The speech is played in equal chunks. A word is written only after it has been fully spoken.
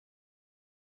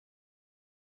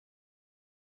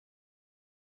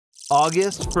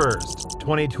August 1st,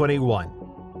 2021,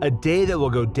 a day that will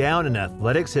go down in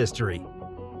athletics history.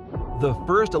 The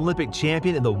first Olympic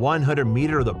champion in the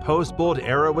 100-meter of the post-Bolt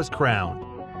era was crowned.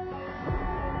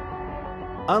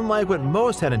 Unlike what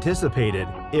most had anticipated,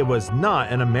 it was not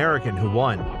an American who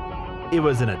won. It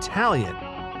was an Italian,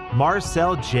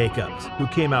 Marcell Jacobs, who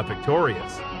came out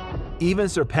victorious, even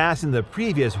surpassing the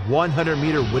previous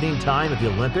 100-meter winning time at the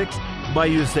Olympics by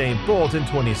Usain Bolt in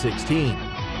 2016.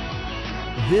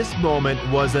 This moment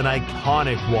was an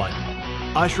iconic one,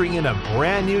 ushering in a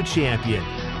brand new champion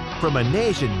from a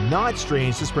nation not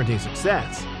strange to sprinting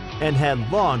success and had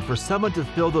longed for someone to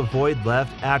fill the void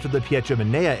left after the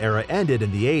Pietromania era ended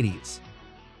in the 80s.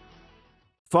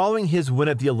 Following his win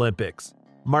at the Olympics,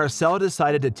 Marcell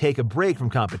decided to take a break from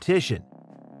competition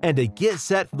and to get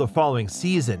set for the following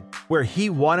season, where he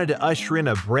wanted to usher in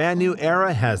a brand new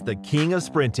era as the king of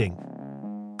sprinting.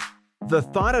 The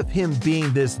thought of him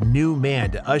being this new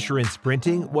man to usher in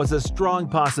sprinting was a strong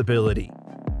possibility,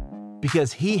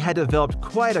 because he had developed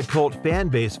quite a cult fan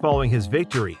base following his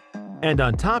victory. And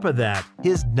on top of that,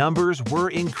 his numbers were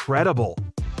incredible,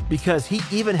 because he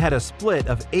even had a split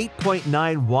of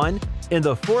 8.91 in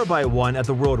the 4x1 at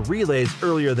the World Relays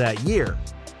earlier that year,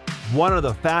 one of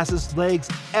the fastest legs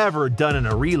ever done in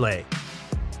a relay.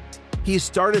 He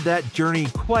started that journey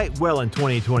quite well in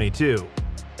 2022,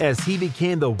 as he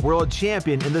became the world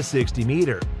champion in the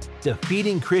 60-meter,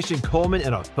 defeating Christian Coleman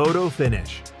in a photo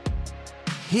finish.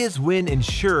 His win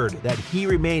ensured that he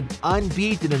remained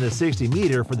unbeaten in the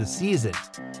 60-meter for the season,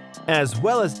 as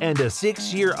well as end a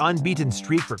 6-year unbeaten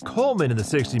streak for Coleman in the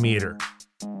 60-meter.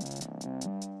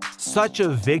 Such a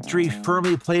victory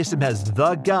firmly placed him as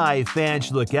the guy fans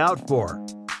should look out for,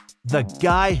 the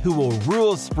guy who will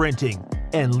rule sprinting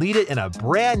and lead it in a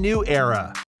brand new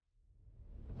era.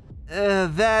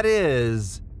 That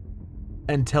is,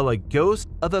 until a ghost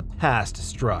of the past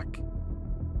struck.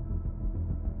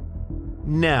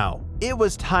 Now, it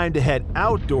was time to head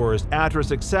outdoors after a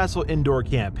successful indoor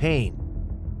campaign,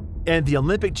 and the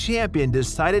Olympic champion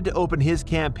decided to open his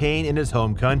campaign in his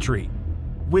home country,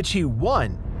 which he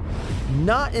won,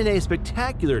 not in a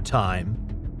spectacular time,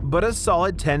 but a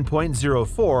solid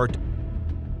 10.04.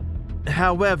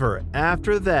 However,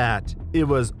 after that, it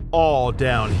was all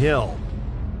downhill,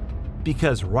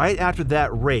 because right after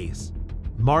that race,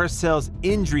 Marcell's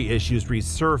injury issues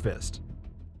resurfaced.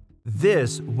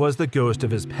 This was the ghost of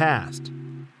his past,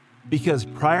 because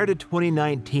prior to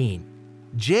 2019,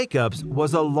 Jacobs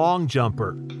was a long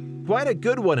jumper, quite a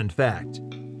good one in fact.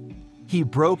 He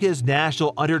broke his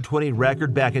national under-20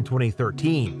 record back in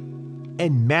 2013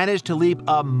 and managed to leap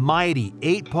a mighty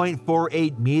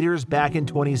 8.48 meters back in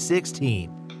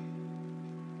 2016.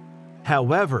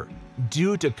 However,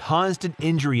 due to constant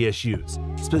injury issues,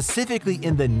 specifically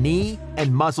in the knee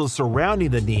and muscles surrounding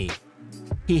the knee,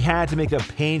 he had to make a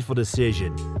painful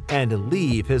decision and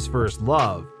leave his first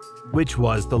love, which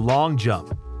was the long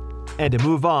jump, and to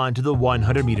move on to the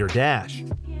 100-meter dash.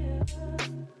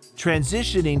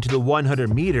 Transitioning to the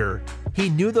 100-meter, he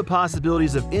knew the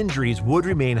possibilities of injuries would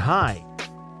remain high,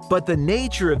 but the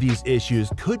nature of these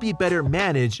issues could be better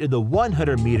managed in the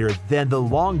 100-meter than the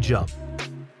long jump.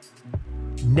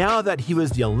 Now that he was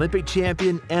the Olympic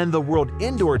champion and the world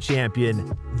indoor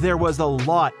champion, there was a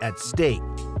lot at stake.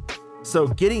 So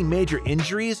getting major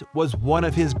injuries was one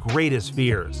of his greatest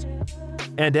fears.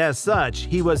 And as such,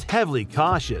 he was heavily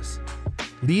cautious,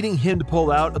 leading him to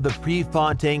pull out of the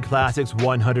Prefontaine Classics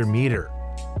 100-meter,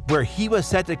 where he was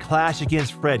set to clash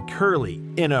against Fred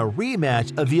Kerley in a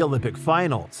rematch of the Olympic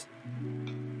finals.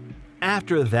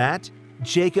 After that,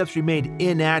 Jacobs remained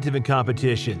inactive in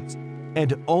competitions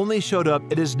and only showed up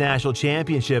at his national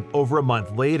championship over a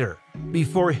month later,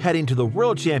 before heading to the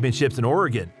World Championships in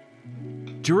Oregon.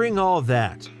 During all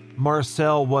that,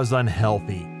 Marcell was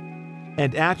unhealthy,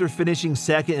 and after finishing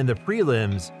second in the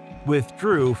prelims,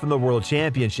 withdrew from the World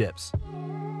Championships.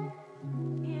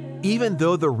 Even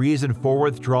though the reason for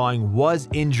withdrawing was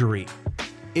injury,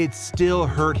 it still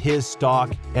hurt his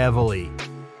stock heavily.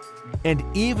 And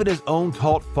even his own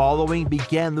cult following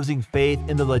began losing faith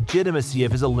in the legitimacy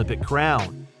of his Olympic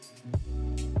crown.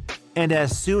 And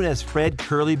as soon as Fred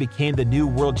Kerley became the new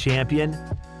world champion,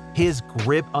 his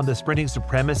grip on the sprinting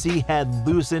supremacy had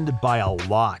loosened by a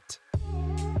lot.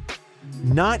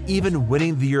 Not even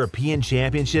winning the European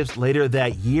Championships later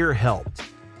that year helped.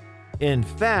 In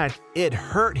fact, it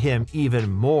hurt him even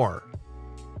more,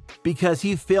 because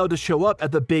he failed to show up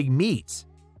at the big meets.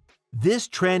 This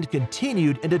trend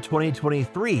continued into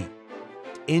 2023.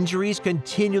 Injuries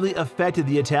continually affected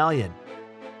the Italian,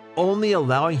 only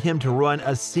allowing him to run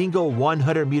a single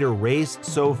 100-meter race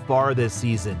so far this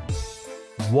season,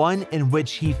 one in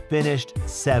which he finished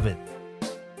 7th.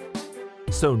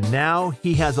 So now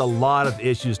he has a lot of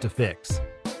issues to fix.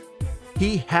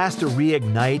 He has to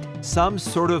reignite some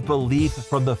sort of belief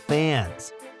from the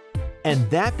fans. And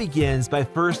that begins by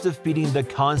first defeating the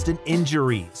constant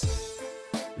injuries.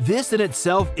 This in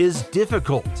itself is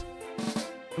difficult.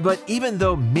 But even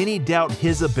though many doubt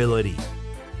his ability,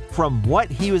 from what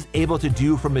he was able to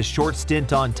do from his short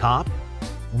stint on top,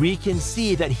 we can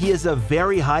see that he is a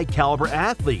very high caliber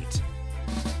athlete.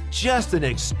 Just an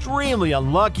extremely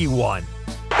unlucky one.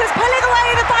 Just pulling away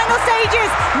in the final stages,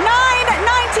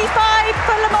 9.95